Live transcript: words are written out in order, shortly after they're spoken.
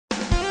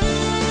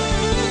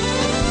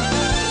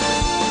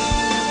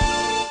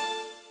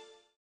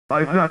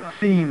I've not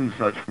seen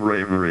such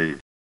bravery.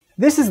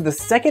 This is the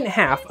second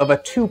half of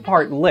a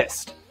two-part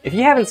list. If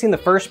you haven't seen the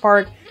first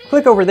part,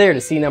 click over there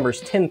to see numbers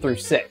 10 through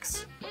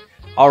 6.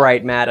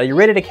 Alright, Matt, are you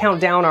ready to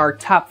count down our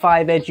top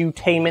 5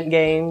 edutainment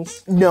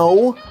games?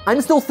 No, I'm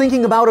still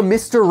thinking about a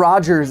Mr.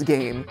 Rogers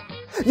game.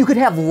 You could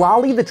have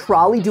Lolly the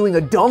Trolley doing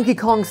a Donkey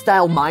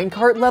Kong-style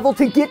minecart level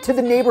to get to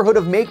the neighborhood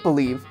of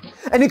make-believe.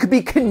 And it could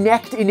be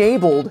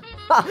Kinect-enabled.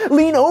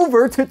 Lean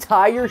over to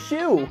tie your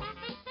shoe.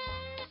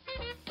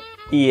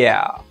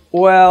 Yeah,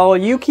 well,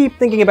 you keep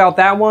thinking about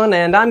that one,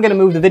 and I'm gonna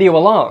move the video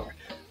along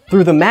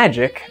through the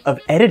magic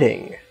of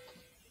editing.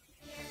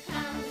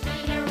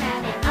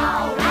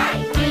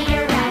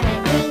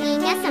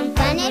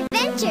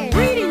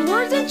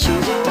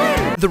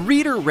 The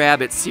Reader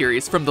Rabbit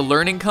series from the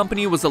Learning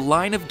Company was a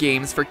line of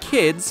games for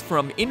kids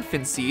from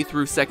infancy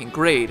through 2nd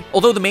grade.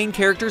 Although the main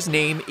character's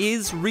name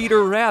is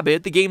Reader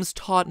Rabbit, the games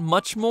taught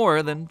much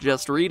more than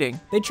just reading.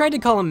 They tried to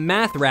call him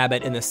Math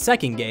Rabbit in the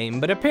second game,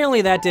 but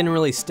apparently that didn't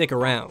really stick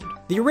around.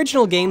 The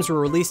original games were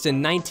released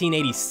in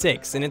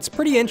 1986, and it's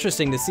pretty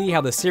interesting to see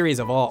how the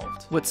series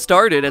evolved. What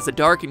started as a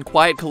dark and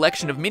quiet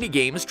collection of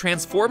minigames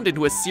transformed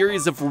into a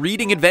series of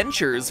reading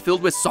adventures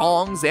filled with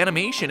songs,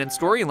 animation, and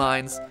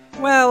storylines.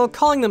 Well,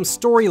 calling them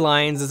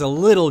storylines is a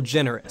little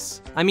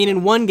generous. I mean,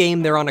 in one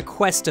game they're on a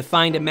quest to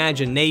find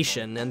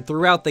imagination, and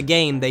throughout the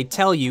game they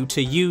tell you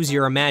to use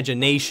your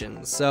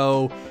imagination,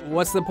 so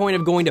what's the point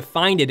of going to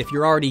find it if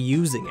you're already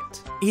using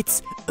it?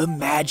 It's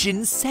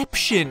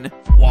Imaginception.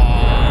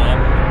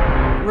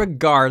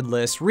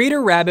 Regardless,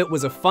 Reader Rabbit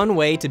was a fun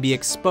way to be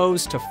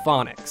exposed to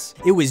phonics.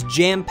 It was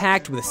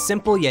jam-packed with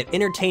simple yet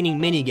entertaining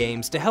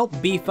minigames to help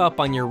beef up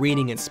on your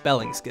reading and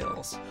spelling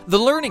skills. The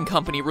Learning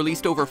Company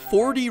released over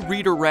 40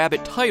 Reader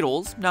Rabbit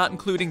titles, not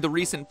including the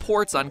recent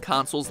ports on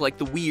consoles like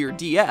the Wii or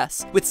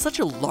DS. With such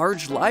a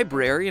large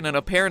library and an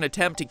apparent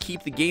attempt to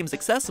keep the games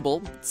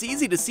accessible, it's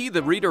easy to see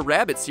the Reader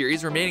Rabbit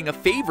series remaining a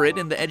favorite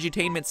in the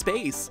edutainment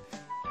space.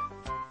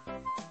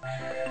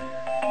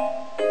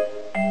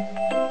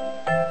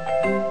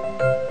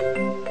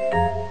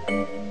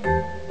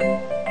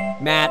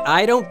 Matt,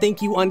 I don't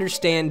think you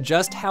understand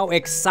just how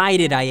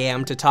excited I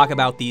am to talk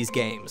about these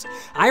games.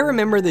 I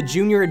remember the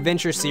Junior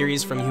Adventure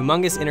series from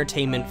Humongous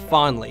Entertainment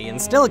fondly, and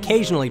still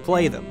occasionally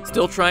play them.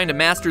 Still trying to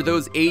master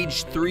those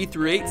age 3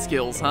 through 8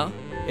 skills, huh?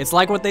 It's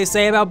like what they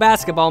say about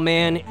basketball,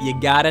 man. You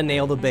gotta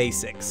nail the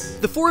basics.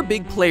 The 4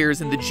 big players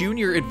in the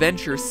Junior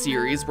Adventure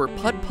series were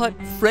Putt-Putt,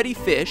 Freddy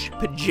Fish,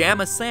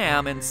 Pajama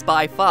Sam, and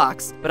Spy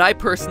Fox. But I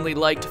personally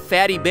liked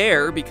Fatty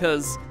Bear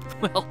because,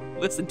 well,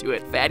 listen to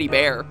it, Fatty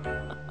Bear.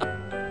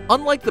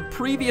 Unlike the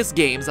previous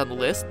games on the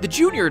list, the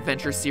Junior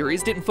Adventure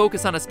series didn't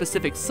focus on a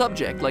specific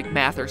subject like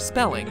math or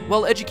spelling.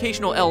 While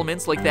educational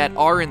elements like that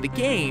are in the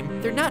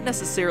game, they're not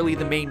necessarily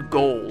the main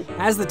goal.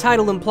 As the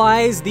title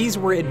implies, these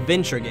were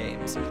adventure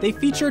games. They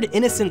featured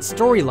innocent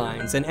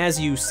storylines, and as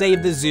you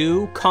saved the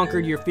zoo,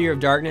 conquered your fear of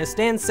darkness,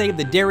 and saved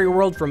the dairy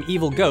world from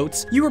evil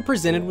goats, you were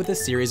presented with a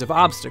series of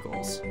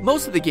obstacles.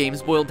 Most of the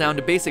games boiled down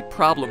to basic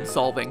problem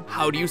solving.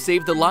 How do you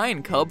save the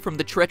lion cub from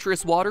the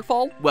treacherous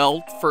waterfall?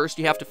 Well, first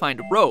you have to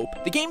find a rope.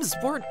 The games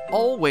weren't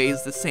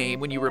always the same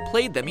when you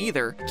replayed them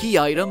either. Key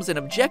items and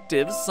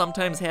objectives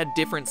sometimes had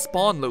different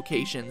spawn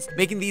locations,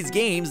 making these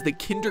games the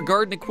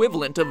kindergarten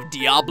equivalent of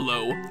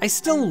Diablo. I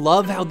still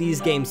love how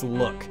these games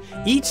look.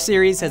 Each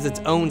series has its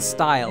own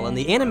style, and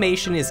the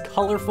animation is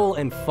colorful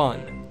and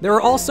fun. There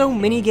are also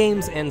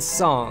minigames and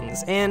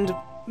songs, and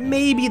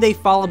maybe they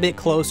fall a bit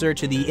closer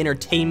to the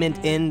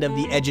entertainment end of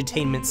the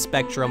edutainment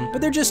spectrum,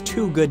 but they're just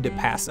too good to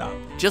pass up.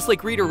 Just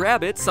like Reader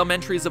Rabbit, some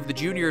entries of the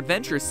Junior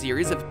Adventure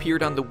series have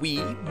appeared on the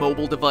Wii,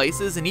 mobile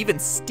devices, and even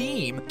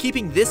Steam,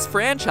 keeping this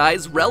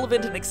franchise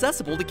relevant and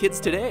accessible to kids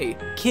today.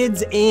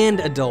 Kids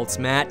and adults,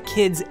 Matt.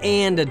 Kids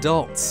and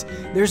adults.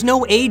 There's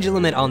no age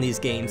limit on these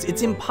games.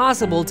 It's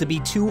impossible to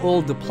be too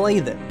old to play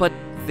them. But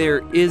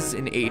there is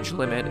an age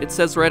limit. It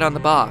says right on the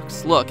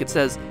box. Look, it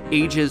says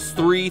ages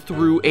 3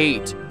 through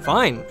 8.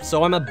 Fine,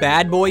 so I'm a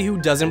bad boy who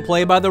doesn't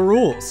play by the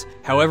rules.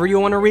 However you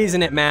want to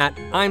reason it, Matt,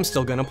 I'm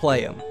still gonna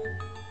play them.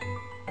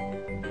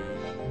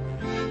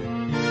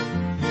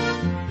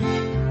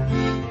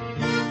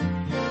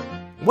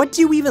 What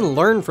do you even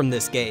learn from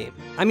this game?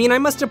 I mean, I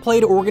must have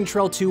played Oregon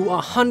Trail 2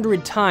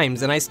 100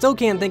 times, and I still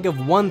can't think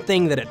of one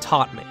thing that it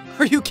taught me.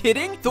 Are you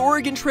kidding? The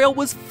Oregon Trail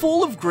was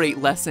full of great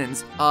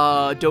lessons.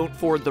 Don't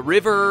ford the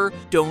river,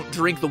 don't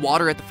drink the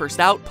water at the first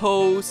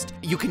outpost,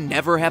 you can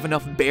never have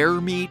enough bear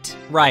meat.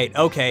 Right,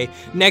 okay.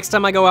 Next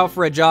time I go out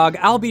for a jog,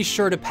 I'll be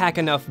sure to pack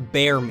enough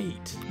bear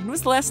meat. When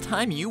was the last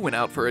time you went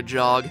out for a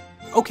jog?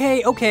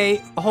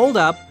 Okay, hold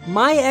up.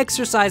 My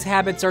exercise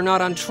habits are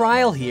not on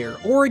trial here.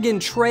 Oregon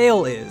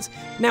Trail is.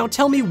 Now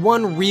tell me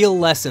one real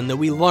lesson that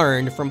we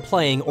learned from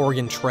playing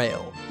Oregon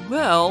Trail.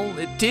 Well,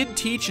 it did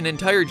teach an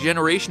entire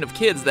generation of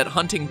kids that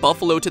hunting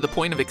buffalo to the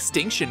point of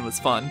extinction was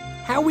fun.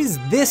 How is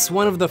this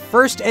one of the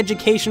first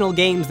educational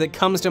games that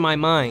comes to my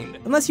mind?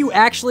 Unless you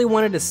actually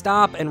wanted to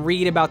stop and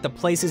read about the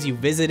places you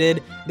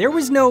visited, there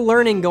was no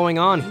learning going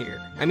on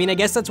here. I mean, I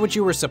guess that's what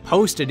you were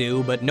supposed to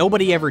do, but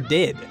nobody ever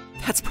did.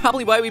 That's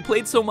probably why we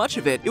played so much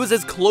of it. It was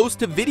as close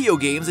to video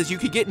games as you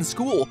could get in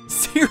school.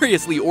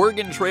 Seriously,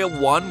 Oregon Trail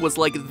 1 was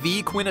like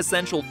the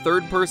quintessential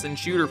third-person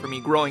shooter for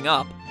me growing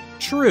up.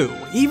 True,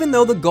 even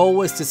though the goal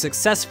was to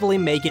successfully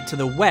make it to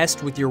the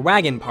west with your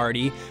wagon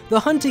party, the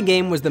hunting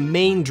game was the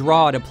main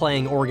draw to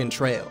playing Oregon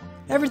Trail.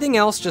 Everything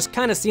else just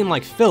kinda seemed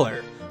like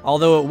filler,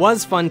 although it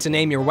was fun to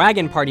name your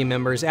wagon party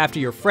members after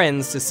your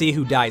friends to see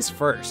who dies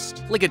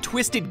first. Like a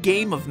twisted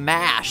game of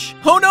MASH.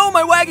 Oh no,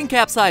 my wagon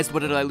capsized!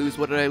 What did I lose?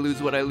 What did I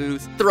lose? What did I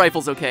lose? The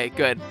rifle's okay,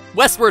 good.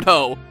 Westward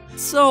ho!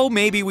 So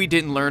maybe we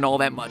didn't learn all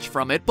that much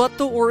from it, but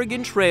the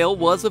Oregon Trail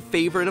was a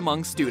favorite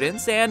among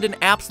students and an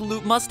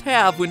absolute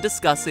must-have when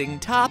discussing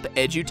top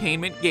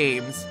edutainment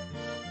games.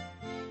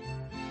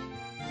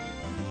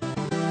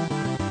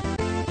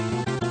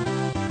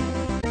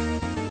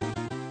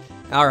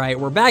 Alright,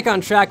 we're back on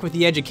track with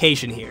the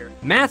education here.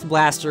 Math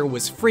Blaster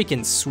was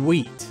freaking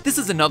sweet. This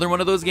is another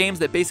one of those games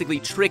that basically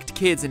tricked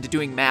kids into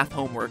doing math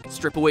homework.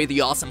 Strip away the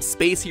awesome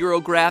Space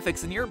Hero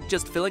graphics and you're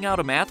just filling out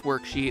a math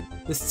worksheet.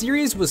 The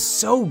series was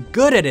so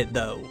good at it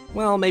though.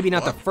 Well, maybe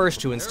not the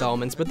first 2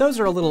 installments, but those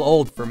are a little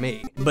old for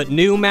me. But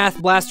new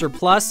Math Blaster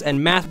Plus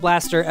and Math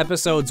Blaster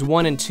episodes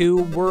 1 and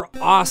 2 were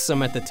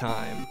awesome at the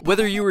time.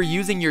 Whether you were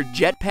using your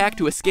jetpack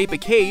to escape a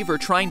cave or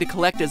trying to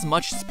collect as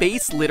much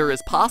space litter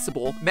as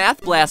possible,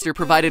 Math Blaster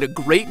provided a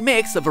great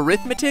mix of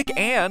arithmetic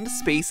and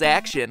space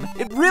action.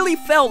 It really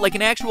felt like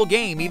an actual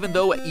game, even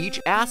though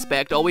each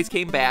aspect always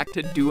came back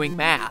to doing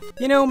math.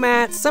 You know,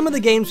 Matt, some of the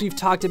games we've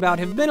talked about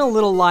have been a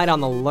little light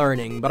on the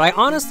learning, but I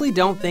honestly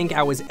don't think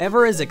I was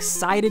ever as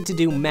excited to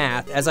do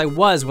math as I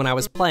was when I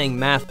was playing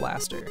Math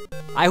Blaster.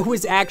 I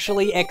was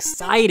actually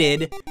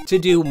excited to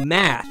do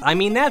math. I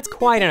mean, that's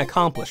quite an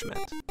accomplishment.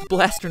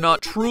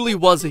 Blasternaut truly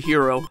was a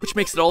hero, which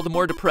makes it all the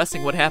more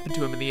depressing what happened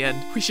to him in the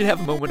end. We should have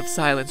a moment of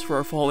silence for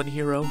our fallen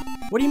hero.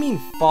 What do you mean,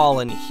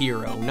 fallen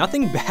hero?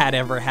 Nothing bad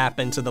ever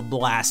happened to the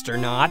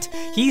Blasternaut.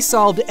 He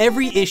solved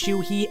every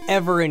issue he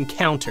ever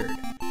encountered.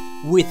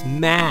 With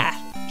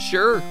math.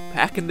 Sure,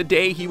 back in the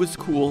day he was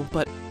cool,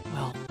 but,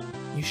 well,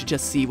 you should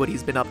just see what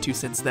he's been up to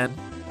since then.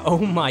 Oh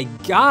my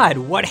god,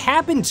 what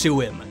happened to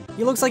him?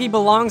 He looks like he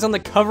belongs on the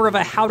cover of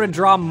a how to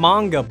draw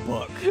manga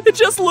book. It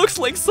just looks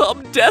like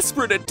some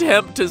desperate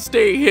attempt to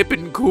stay hip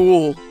and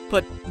cool.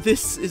 But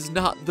this is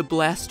not the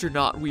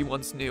Blasternaut we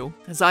once knew.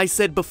 As I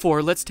said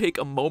before, let's take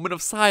a moment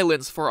of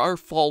silence for our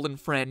fallen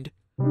friend.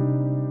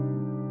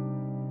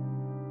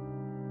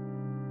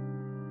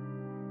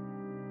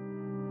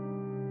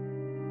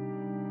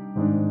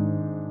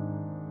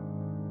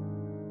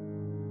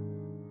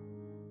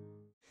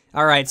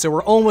 Alright, so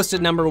we're almost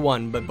at number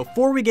 1, but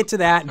before we get to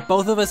that,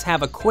 both of us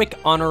have a quick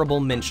honorable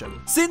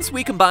mention. Since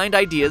we combined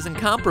ideas and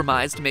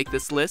compromised to make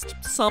this list,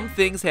 some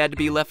things had to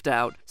be left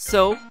out.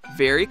 So,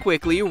 very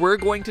quickly, we're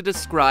going to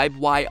describe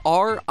why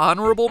our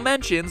honorable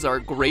mentions are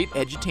great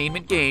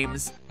edutainment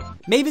games.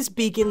 Mavis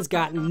Beacon's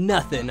got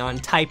nothing on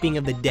Typing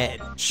of the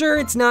Dead. Sure,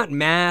 it's not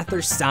math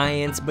or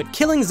science, but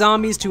killing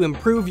zombies to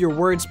improve your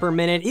words per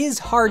minute is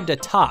hard to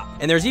top,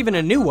 and there's even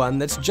a new one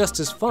that's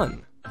just as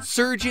fun.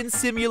 Surgeon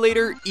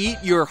Simulator, eat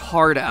your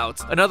heart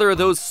out. Another of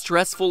those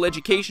stressful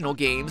educational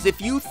games.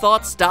 If you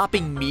thought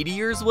stopping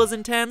meteors was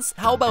intense,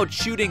 how about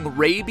shooting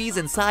rabies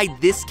inside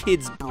this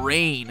kid's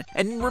brain?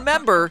 And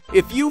remember,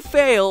 if you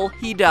fail,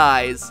 he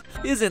dies.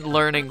 Isn't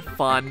learning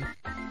fun?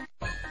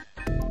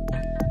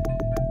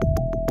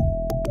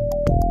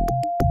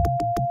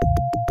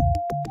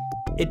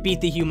 It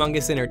beat the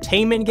Humongous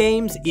Entertainment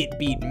Games, it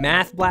beat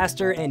Math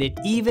Blaster, and it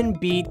even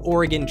beat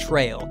Oregon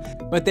Trail.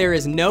 But there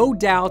is no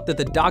doubt that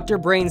the Dr.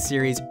 Brain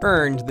series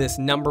earned this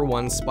number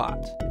 1 spot.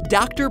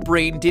 Dr.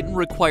 Brain didn't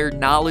require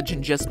knowledge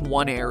in just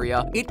one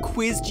area. It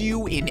quizzed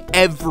you in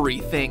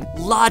everything.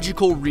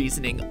 Logical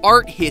reasoning,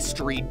 art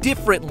history,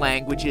 different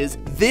languages.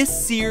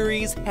 This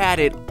series had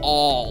it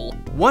all.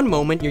 One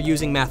moment you're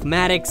using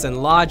mathematics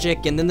and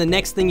logic, and then the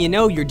next thing you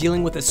know you're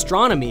dealing with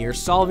astronomy or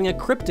solving a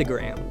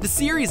cryptogram. The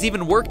series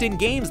even worked in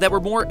games that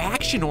were more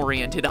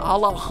action-oriented, a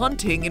la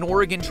Hunting and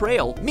Oregon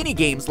Trail.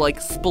 Minigames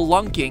like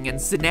Spelunking and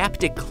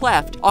Synaptic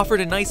Cleft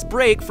offered a nice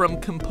break from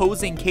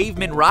composing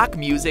caveman rock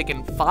music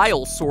and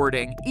file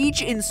sorting.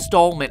 Each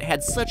installment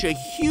had such a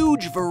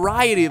huge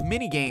variety of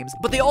minigames,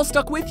 but they all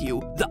stuck with you.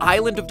 The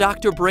Island of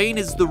Dr. Brain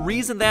is the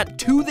reason that,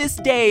 to this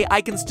day, I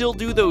can still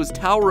do those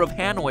Tower of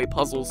Hanoi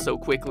puzzles so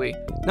quickly.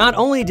 Not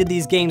only did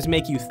these games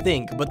make you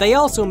think, but they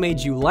also made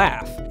you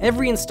laugh.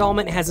 Every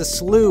installment has a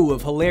slew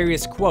of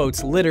hilarious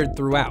quotes littered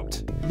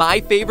throughout.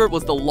 My favorite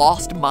was the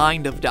lost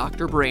mind of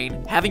Dr.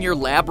 Brain. Having your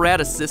lab rat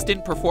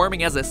assistant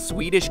performing as a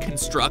Swedish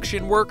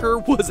construction worker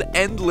was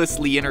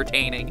endlessly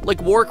entertaining.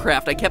 Like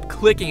Warcraft, I kept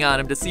clicking on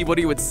him to see what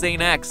he would say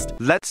next.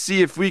 Let's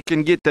see if we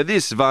can get to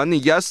this one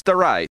just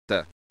right.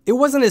 It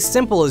wasn't as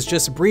simple as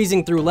just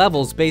breezing through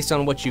levels based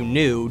on what you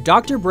knew.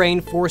 Dr. Brain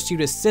forced you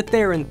to sit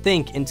there and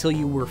think until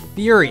you were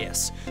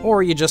furious,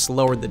 or you just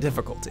lowered the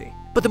difficulty.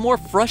 But the more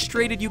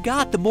frustrated you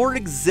got, the more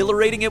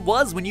exhilarating it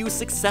was when you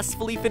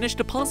successfully finished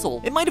a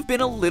puzzle. It might have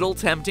been a little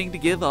tempting to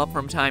give up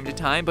from time to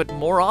time, but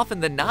more often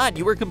than not,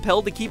 you were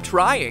compelled to keep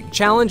trying.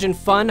 Challenge and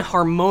fun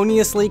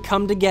harmoniously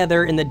come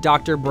together in the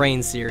Dr.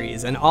 Brain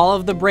series, and all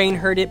of the brain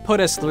hurt it put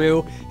us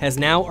through has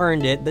now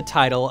earned it the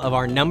title of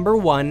our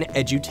 #1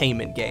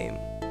 edutainment game.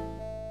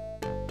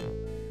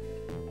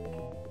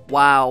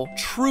 Wow,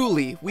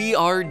 truly, we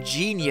are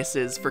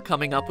geniuses for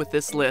coming up with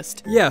this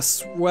list.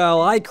 Yes,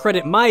 well, I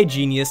credit my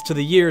genius to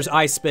the years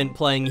I spent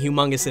playing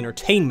humongous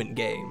entertainment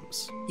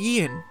games.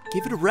 Ian,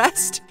 give it a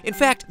rest. In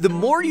fact, the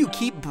more you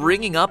keep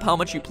bringing up how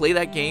much you play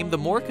that game, the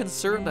more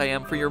concerned I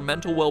am for your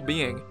mental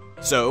well-being.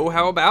 So,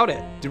 how about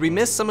it? Did we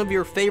miss some of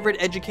your favorite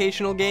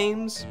educational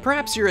games?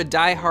 Perhaps you're a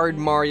die-hard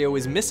Mario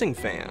is Missing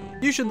fan.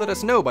 You should let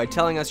us know by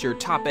telling us your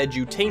top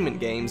edutainment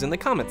games in the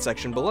comments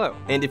section below.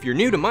 And if you're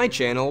new to my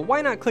channel,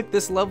 why not click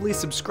this lovely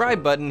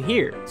subscribe button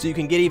here, so you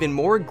can get even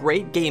more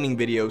great gaming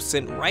videos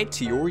sent right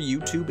to your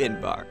YouTube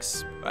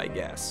inbox, I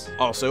guess.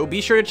 Also,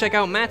 be sure to check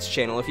out Matt's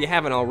channel if you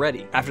haven't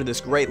already. After this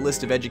great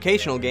list of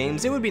educational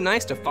games, it would be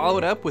nice to follow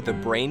it up with a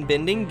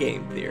brain-bending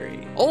game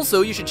theory.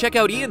 Also, you should check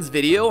out Ian's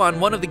video on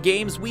one of the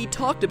games we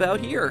talked about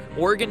here,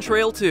 Oregon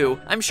Trail 2.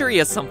 I'm sure he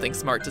has something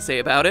smart to say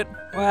about it.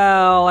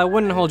 Well, I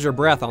wouldn't hold your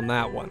breath on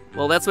that one.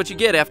 Well, that's what you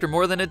get after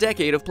more than a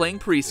decade of playing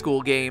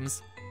preschool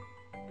games.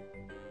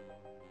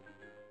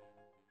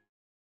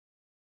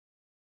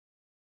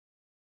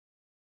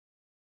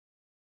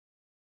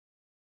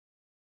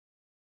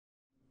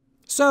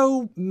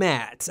 So,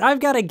 Matt, I've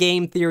got a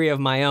game theory of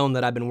my own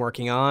that I've been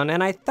working on,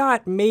 and I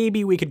thought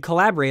maybe we could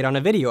collaborate on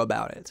a video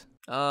about it.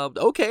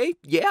 Okay,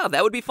 yeah,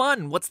 that would be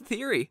fun. What's the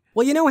theory?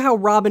 Well, you know how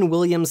Robin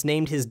Williams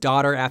named his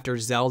daughter after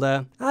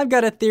Zelda? I've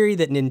got a theory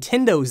that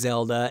Nintendo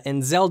Zelda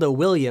and Zelda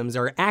Williams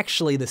are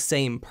actually the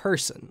same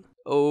person.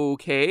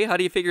 Okay, how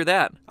do you figure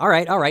that? All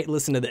right,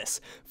 listen to this.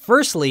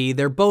 Firstly,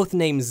 they're both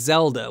named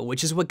Zelda,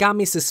 which is what got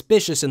me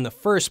suspicious in the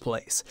first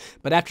place.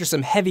 But after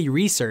some heavy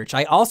research,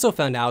 I also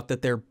found out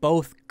that they're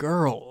both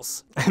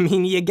girls. I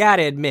mean, you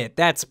gotta admit,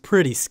 that's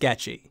pretty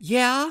sketchy.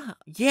 Yeah,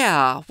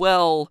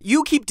 well,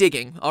 you keep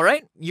digging, all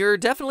right? You're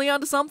definitely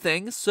onto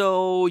something,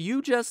 so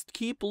you just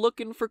keep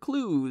looking for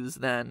clues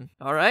then,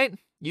 all right?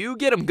 You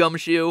get 'em,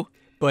 Gumshoe.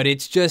 But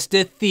it's just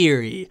a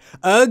theory.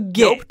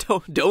 Again.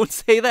 Nope, don't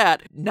say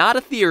that. Not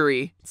a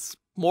theory. It's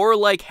more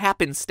like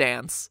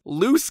happenstance.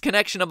 Loose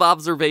connection of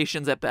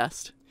observations at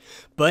best.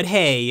 But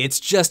hey, it's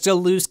just a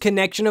loose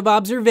connection of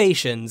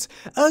observations.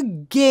 A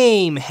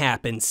game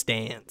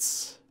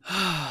happenstance.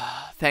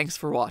 Thanks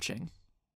for watching.